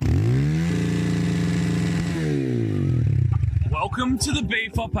Welcome to the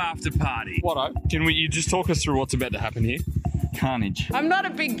BFOP after party. Watto, can you just talk us through what's about to happen here? Carnage. I'm not a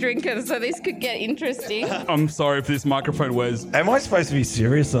big drinker, so this could get interesting. I'm sorry if this microphone wears. Am I supposed to be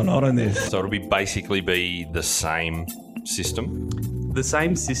serious or not on this? So it'll basically be the same system. The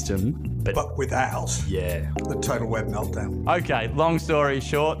same system, but without the total web meltdown. Okay, long story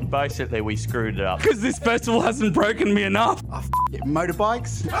short, basically we screwed it up. Because this festival hasn't broken me enough. Oh, it.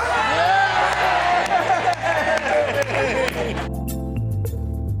 Motorbikes?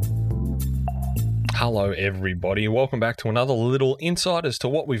 Hello everybody, welcome back to another little insight as to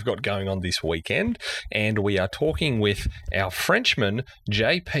what we've got going on this weekend, and we are talking with our Frenchman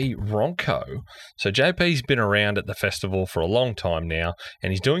JP Ronco. So JP's been around at the festival for a long time now,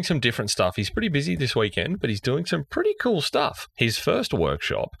 and he's doing some different stuff. He's pretty busy this weekend, but he's doing some pretty cool stuff. His first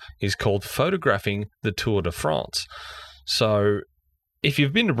workshop is called Photographing the Tour de France. So if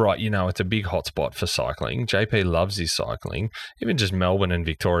you've been to Bright, you know it's a big hotspot for cycling. JP loves his cycling, even just Melbourne and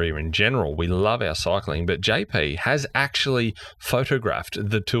Victoria in general. We love our cycling, but JP has actually photographed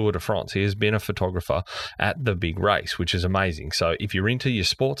the Tour de France. He has been a photographer at the big race, which is amazing. So if you're into your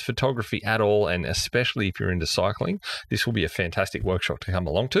sports photography at all, and especially if you're into cycling, this will be a fantastic workshop to come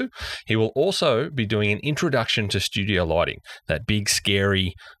along to. He will also be doing an introduction to studio lighting, that big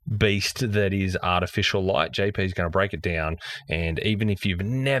scary beast that is artificial light. JP is going to break it down, and even if you've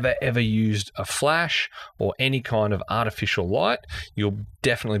never ever used a flash or any kind of artificial light, you'll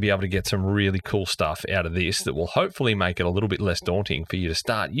definitely be able to get some really cool stuff out of this that will hopefully make it a little bit less daunting for you to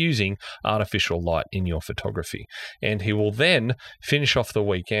start using artificial light in your photography. And he will then finish off the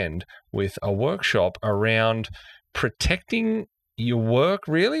weekend with a workshop around protecting your work,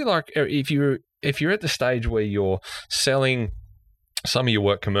 really. Like if you're at the stage where you're selling some of your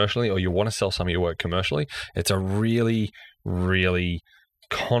work commercially, or you want to sell some of your work commercially, it's a really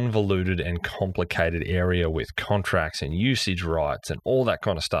convoluted and complicated area with contracts and usage rights and all that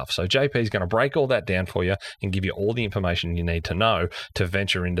kind of stuff. So JP is going to break all that down for you and give you all the information you need to know to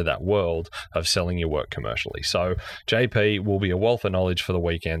venture into that world of selling your work commercially. So JP will be a wealth of knowledge for the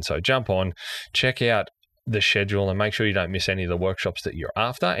weekend. So jump on, check out the schedule, and make sure you don't miss any of the workshops that you're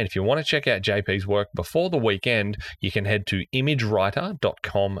after. And if you want to check out JP's work before the weekend, you can head to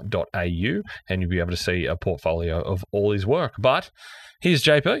imagewriter.com.au and you'll be able to see a portfolio of all his work. But here's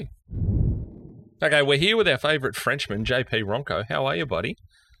JP. Okay, we're here with our favourite Frenchman, JP Ronco. How are you, buddy?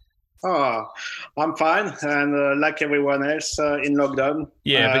 Oh, I'm fine, and like everyone else, in lockdown.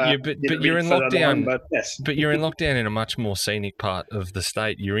 Yeah, but you're in lockdown. But yes, but you're in lockdown in a much more scenic part of the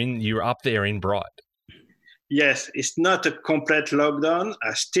state. You're up there in Bright. Yes, it's not a complete lockdown.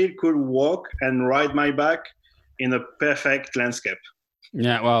 I still could walk and ride my bike in a perfect landscape.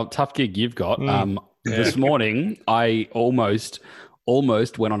 Yeah, well, tough gig you've got. This morning, I almost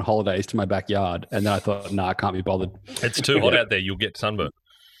went on holidays to my backyard, and then I thought, I can't be bothered. It's too hot out there. You'll get sunburn.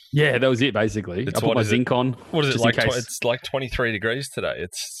 Yeah, that was it, basically. I put my zinc on. What is it like? It's like 23 degrees today.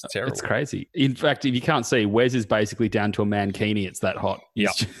 It's terrible. It's crazy. In fact, if you can't see, Wes is basically down to a mankini. It's that hot.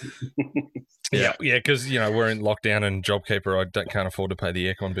 Yeah. Yeah, because we're in lockdown, and JobKeeper, I can't afford to pay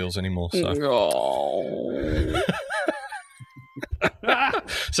the aircon bills anymore. So,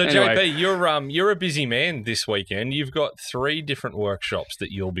 so anyway. JP, you're a busy man this weekend. You've got 3 different workshops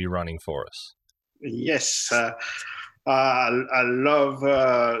that you'll be running for us. Yes, I love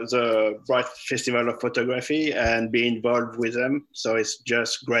the Bright Festival of Photography and be involved with them. So it's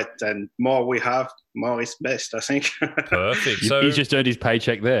just great, and more we have, more is best, I think. Perfect. So he's just earned his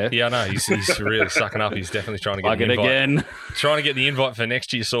paycheck there. Yeah, I know. He's really sucking up. He's definitely trying to get the invite. Again. Trying to get the invite for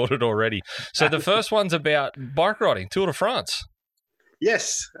next year sorted already. So the first one's about bike riding, Tour de France.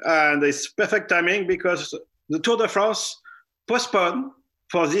 Yes, and it's perfect timing because the Tour de France postponed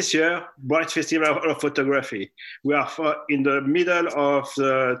for this year, Bright Festival of Photography. We are in the middle of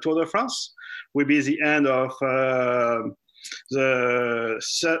the Tour de France. Will be the end of the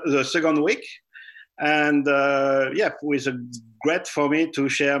second week. And it was great for me to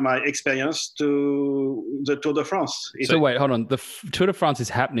share my experience to the Tour de France. So wait, hold on. The Tour de France is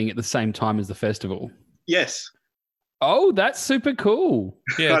happening at the same time as the festival? Yes. Oh, that's super cool.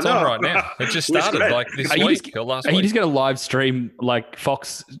 Yeah, it's on right now. It just started like this week or last week. Are you just going to live stream like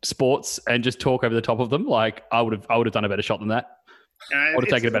Fox Sports and just talk over the top of them? Like I would have done a better shot than that. I would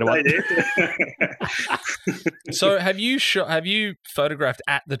have taken a better one. So have you photographed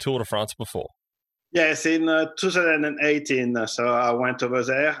at the Tour de France before? Yes, in 2018. So I went over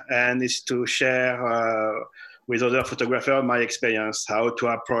there, and it's to share with other photographers my experience, how to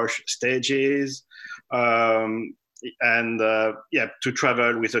approach stages, and to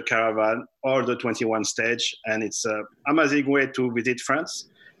travel with a caravan, all the 21 stage. And it's an amazing way to visit France,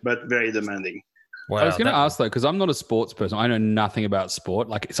 but very demanding. Wow, I was going to ask though, because I'm not a sports person. I know nothing about sport.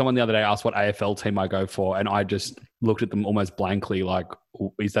 Like someone the other day asked what AFL team I go for, and I just looked at them almost blankly, like,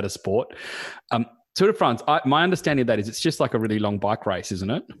 "Is that a sport?" Tour de France. My understanding of that is it's just like a really long bike race,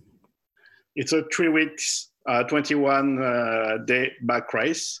 isn't it? It's a 3 weeks, 21 day bike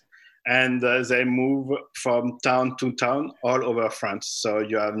race, and they move from town to town all over France. So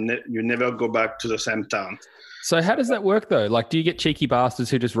you never go back to the same town. So how does that work though? Like, do you get cheeky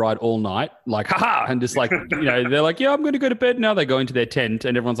bastards who just ride all night, like, haha, and just like, they're like, yeah, I'm going to go to bed now. They go into their tent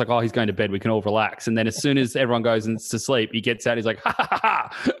and everyone's like, oh, he's going to bed. We can all relax. And then as soon as everyone goes to sleep, he gets out. He's like, ha, ha, ha,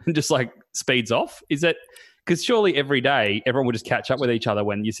 ha, and just like speeds off. Is that because surely every day everyone will just catch up with each other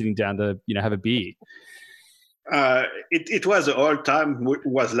when you're sitting down to, have a beer? It was all time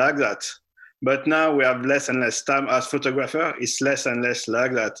was like that. But now we have less and less time as photographer. It's less and less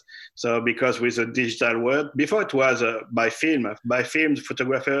like that. So because with the digital world, before it was by film. By film, the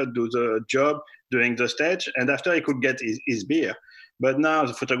photographer do the job doing the stage, and after he could get his beer. But now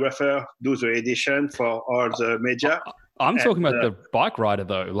the photographer do the edition for all the media. I'm talking about the bike rider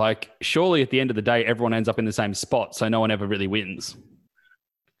though. Like surely at the end of the day, everyone ends up in the same spot, so no one ever really wins.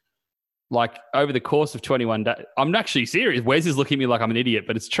 Like over the course of 21 days, I'm actually serious. Wes is looking at me like I'm an idiot,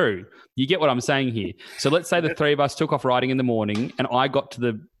 but it's true. You get what I'm saying here. So let's say the three of us took off riding in the morning and I got to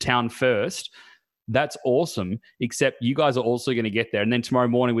the town first. That's awesome, except you guys are also going to get there. And then tomorrow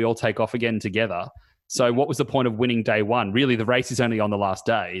morning we all take off again together. So what was the point of winning day one? Really, the race is only on the last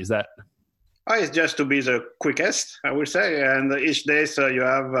day. Is that... It's just to be the quickest, I would say. And each day, so you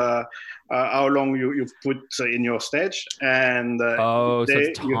have how long you put in your stage, and so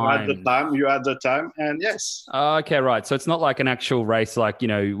it's time. You had the time, and yes. Okay, right. So it's not like an actual race, like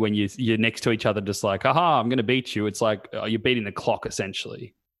when you're next to each other, just like, aha, I'm going to beat you. It's like you're beating the clock,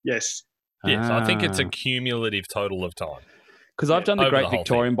 essentially. Yes. Yes, I think it's a cumulative total of time. Because I've done the Great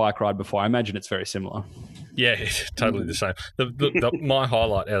Victorian bike ride before. I imagine it's very similar. Yeah, it's totally the same. My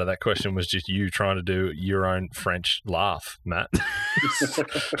highlight out of that question was just you trying to do your own French laugh, Matt.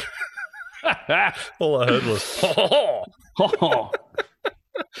 All I heard was, oh.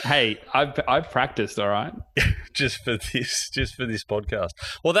 Hey, I've practiced, all right? just for this podcast.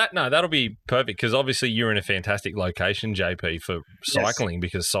 Well, that'll be perfect because obviously you're in a fantastic location, JP, for cycling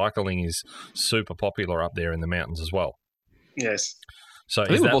because cycling is super popular up there in the mountains as well. Yes. So I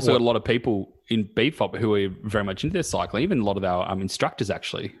think we've also got a lot of people in BFOP who are very much into their cycling, even a lot of our instructors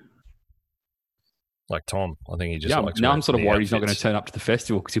actually. Like Tom, I think he just likes now I'm sort of worried he's not going to turn up to the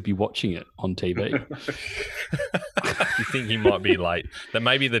festival because he'll be watching it on TV. You think he might be late? That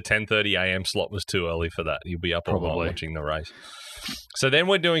maybe the 10:30 a.m. slot was too early for that. He'll be up all night watching the race. So then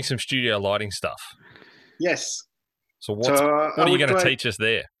we're doing some studio lighting stuff. Yes. So what are you going to teach us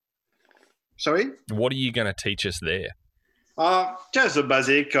there? Sorry? What are you going to teach us there? Just the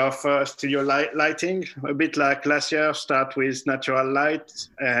basic of studio lighting, a bit like last year, start with natural light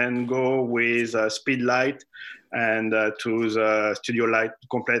and go with speed light and to the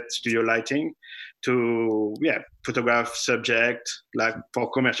complete studio lighting to photograph subject, like for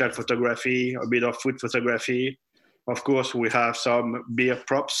commercial photography, a bit of food photography. Of course, we have some beer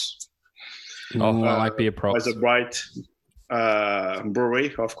props. I like beer props. As a bright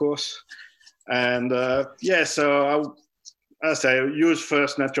brewery, of course. And so I say use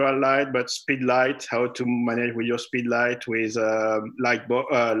first natural light, but speed light, how to manage with your speed light with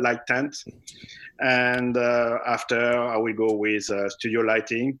light tent. And after I will go with studio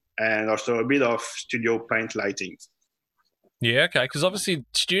lighting and also a bit of studio paint lighting. Yeah, okay, because obviously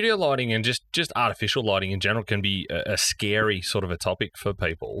studio lighting and just artificial lighting in general can be a scary sort of a topic for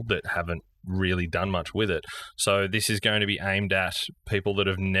people that haven't really done much with it. So this is going to be aimed at people that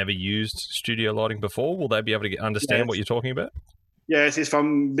have never used studio lighting before. Will they be able to understand what you're talking about? Yes, it's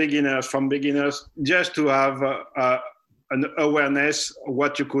from beginners, just to have an awareness of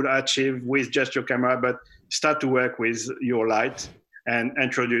what you could achieve with just your camera, but start to work with your light and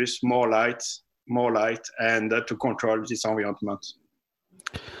introduce more light, and to control this environment.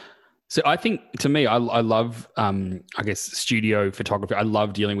 So I think, to me, I love, studio photography. I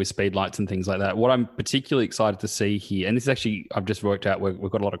love dealing with speed lights and things like that. What I'm particularly excited to see here, and this is actually, I've just worked out,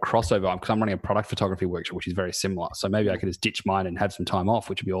 we've got a lot of crossover because I'm running a product photography workshop, which is very similar. So maybe I could just ditch mine and have some time off,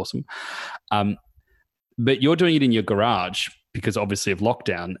 which would be awesome. But you're doing it in your garage because obviously of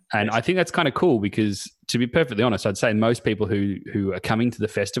lockdown. And I think that's kind of cool because, to be perfectly honest, I'd say most people who are coming to the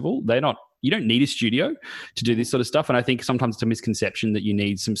festival, you don't need a studio to do this sort of stuff. And I think sometimes it's a misconception that you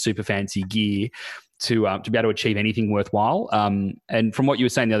need some super fancy gear to be able to achieve anything worthwhile. And from what you were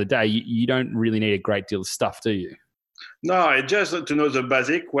saying the other day, you don't really need a great deal of stuff, do you? No, it's just to know the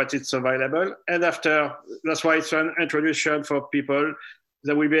basic, what is available. And after, that's why it's an introduction for people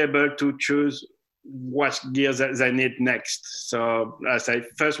that will be able to choose what gear they need next. So I say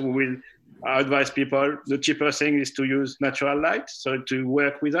first we will advise people the cheaper thing is to use natural light, so to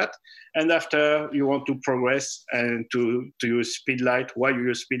work with that. And after you want to progress and to use speed light, why you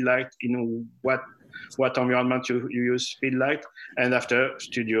use speed light, in what environment you use speed light, and after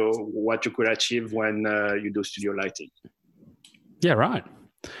studio, what you could achieve when you do studio lighting. Yeah, right.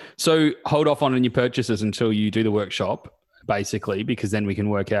 So hold off on any purchases until you do the workshop, basically, because then we can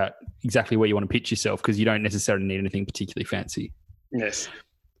work out exactly where you want to pitch yourself, because you don't necessarily need anything particularly fancy. Yes.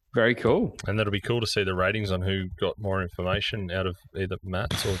 Very cool. And that'll be cool to see the ratings on who got more information out of either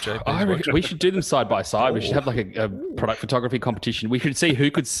Matt's or JP's. I reckon we should do them side by side. We should have like a product photography competition. We should see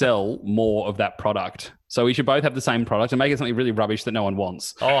who could sell more of that product. So we should both have the same product and make it something really rubbish that no one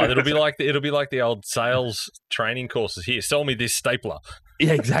wants. Oh, it'll be like the old sales training courses. Here, sell me this stapler.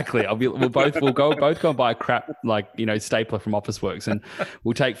 Yeah, exactly. We'll both go and buy a crap stapler from Officeworks, and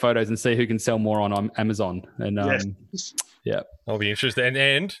we'll take photos and see who can sell more on Amazon. And yeah, I'll be interested.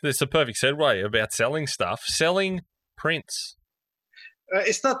 And there's a perfect segue about selling stuff. Selling prints.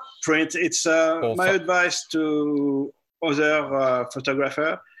 It's not print. It's my advice to other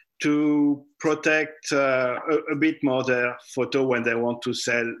photographer to protect a bit more their photo when they want to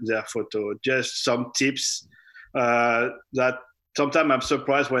sell their photo. Just some tips that sometimes I'm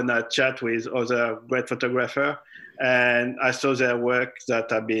surprised when I chat with other great photographer and I saw their work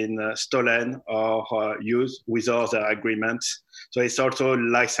that have been stolen or used without their agreements. So it's also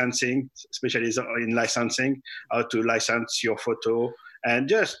licensing, especially in licensing, how to license your photo and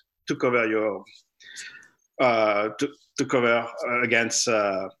just to cover your to cover against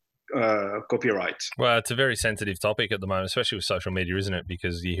copyright. Well, it's a very sensitive topic at the moment, especially with social media, isn't it?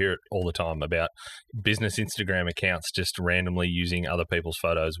 Because you hear it all the time about business Instagram accounts just randomly using other people's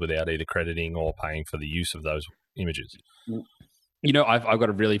photos without either crediting or paying for the use of those images. You know, I've got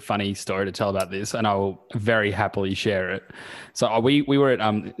a really funny story to tell about this, and I will very happily share it. So we were at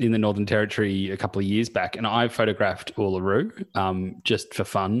in the Northern Territory a couple of years back, and I photographed Uluru just for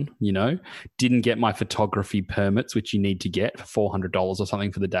fun. You know, didn't get my photography permits, which you need to get for $400 or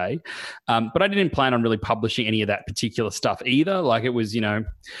something for the day. But I didn't plan on really publishing any of that particular stuff either. Like it was, you know.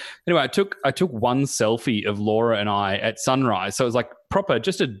 Anyway, I took one selfie of Laura and I at sunrise, so it was like proper,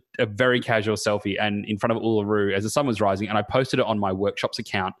 just a very casual selfie and in front of Uluru as the sun was rising, and I posted it on my workshop's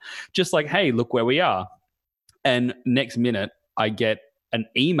account, just like, hey, look where we are. And next minute, I get an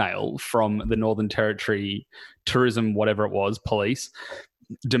email from the Northern Territory Tourism, whatever it was, police,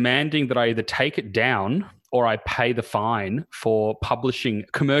 demanding that I either take it down or I pay the fine for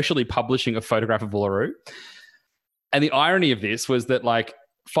commercially publishing a photograph of Uluru. And the irony of this was that, like,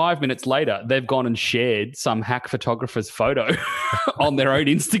 5 minutes later, they've gone and shared some hack photographer's photo on their own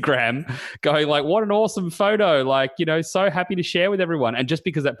Instagram, going like, what an awesome photo. Like, you know, so happy to share with everyone. And just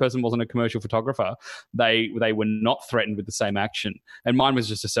because that person wasn't a commercial photographer, they were not threatened with the same action. And mine was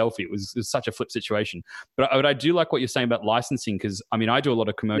just a selfie. It was such a flip situation. But I do like what you're saying about licensing, because, I mean, I do a lot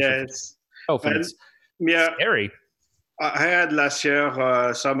of commercial stuff, and it's scary. I had last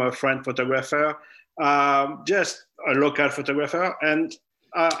year some friend photographer, just a local photographer, and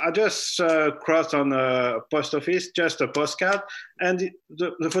I just crossed on a post office, just a postcard, and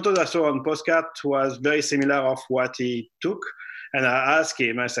the photo that I saw on postcard was very similar of what he took. And I asked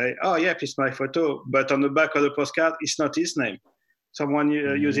him, I say, oh yeah, it's my photo, but on the back of the postcard, it's not his name. Someone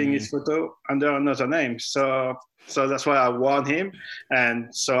using his photo under another name. So that's why I warned him.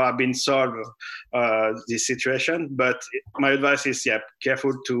 And so I've been solved this situation. But my advice is,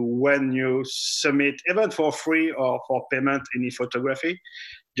 careful to when you submit, even for free or for payment, any photography,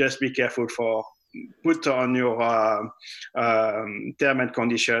 just be careful for put on your term and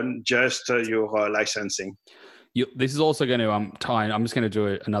condition, just your licensing. This is also going to tie in. I'm just going to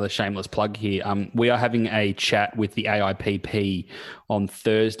do another shameless plug here. We are having a chat with the AIPP on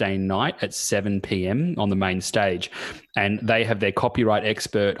Thursday night at 7 p.m. on the main stage. And they have their copyright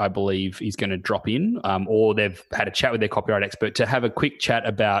expert, I believe, is going to drop in, or they've had a chat with their copyright expert to have a quick chat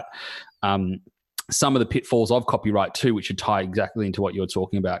about some of the pitfalls of copyright too, which should tie exactly into what you're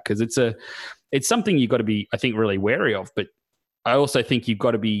talking about. Because it's something you've got to be, I think, really wary of. But I also think you've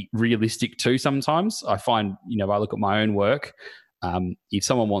got to be realistic too sometimes. I find, you know, I look at my own work. If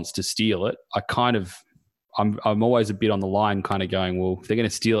someone wants to steal it, I'm always a bit on the line kind of going, well, if they're going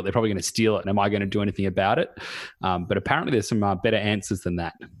to steal it, they're probably going to steal it. And am I going to do anything about it? But apparently there's some better answers than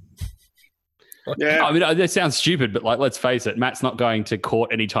that. Yeah. I mean, that sounds stupid, but like, let's face it, Matt's not going to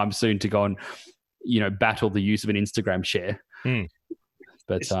court anytime soon to go and, you know, battle the use of an Instagram share.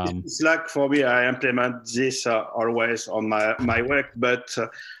 But it's like, for me, I implement this always on my work, but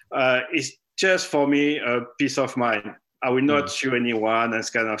it's just for me a peace of mind. I will not sue anyone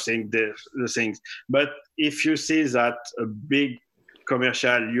and kind of thing, the things. But if you see that a big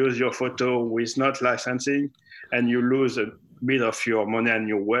commercial use your photo with not licensing and you lose a bit of your money and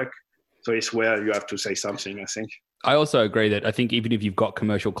your work, so it's where you have to say something, I think. I also agree that I think even if you've got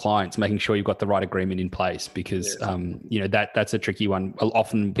commercial clients, making sure you've got the right agreement in place, because that's a tricky one.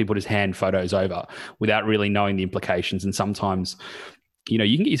 Often people just hand photos over without really knowing the implications, and sometimes you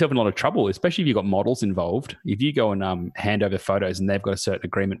can get yourself in a lot of trouble, especially if you've got models involved. If you go and hand over photos and they've got a certain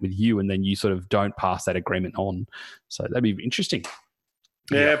agreement with you, and then you sort of don't pass that agreement on, so that'd be interesting.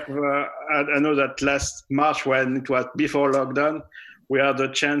 Yeah, I know that last March, when it was before lockdown, we had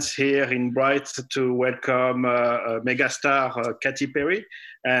a chance here in Bright to welcome megastar Katy Perry,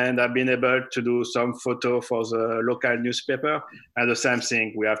 and I've been able to do some photo for the local newspaper. And the same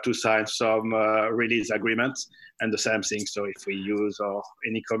thing, we have to sign some release agreements, and the same thing. So if we use or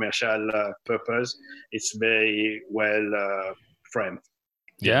any commercial purpose, it's very well framed.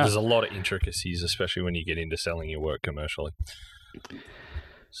 Yeah, there's a lot of intricacies, especially when you get into selling your work commercially.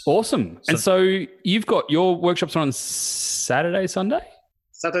 Awesome. And so you've got your workshops on Saturday, Sunday?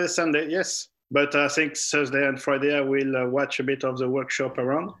 Saturday, Sunday, yes. But I think Thursday and Friday I will watch a bit of the workshop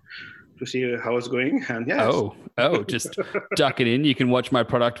around to see how it's going. And just duck it in. You can watch my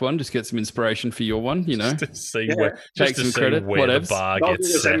product one, just get some inspiration for your one, Just to see take some credit, where the bar Don't gets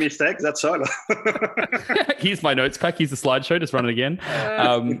do the set. same mistake, that's all. Here's my notes pack. Here's the slideshow. Just run it again.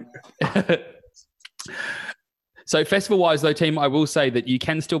 So festival-wise, though, team, I will say that you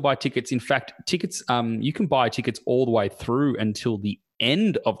can still buy tickets. In fact, you can buy tickets all the way through until the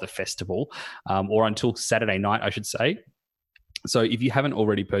end of the festival, or until Saturday night, I should say. So if you haven't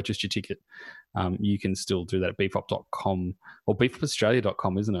already purchased your ticket, you can still do that at bfop.com or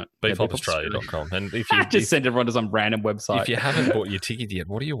bfopaustralia.com, isn't it? bfopaustralia.com. And if you just send everyone to some random website. If you haven't bought your ticket yet,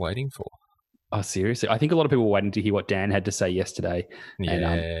 what are you waiting for? Oh, seriously? I think a lot of people were waiting to hear what Dan had to say yesterday. Yeah.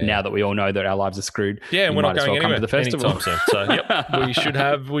 And now that we all know that our lives are screwed, and we're not going anywhere to the festival. Soon. So,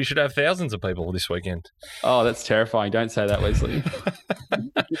 we should have thousands of people this weekend. Oh, that's terrifying. Don't say that, Wesley.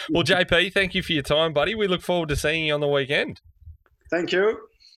 Well, JP, thank you for your time, buddy. We look forward to seeing you on the weekend. Thank you.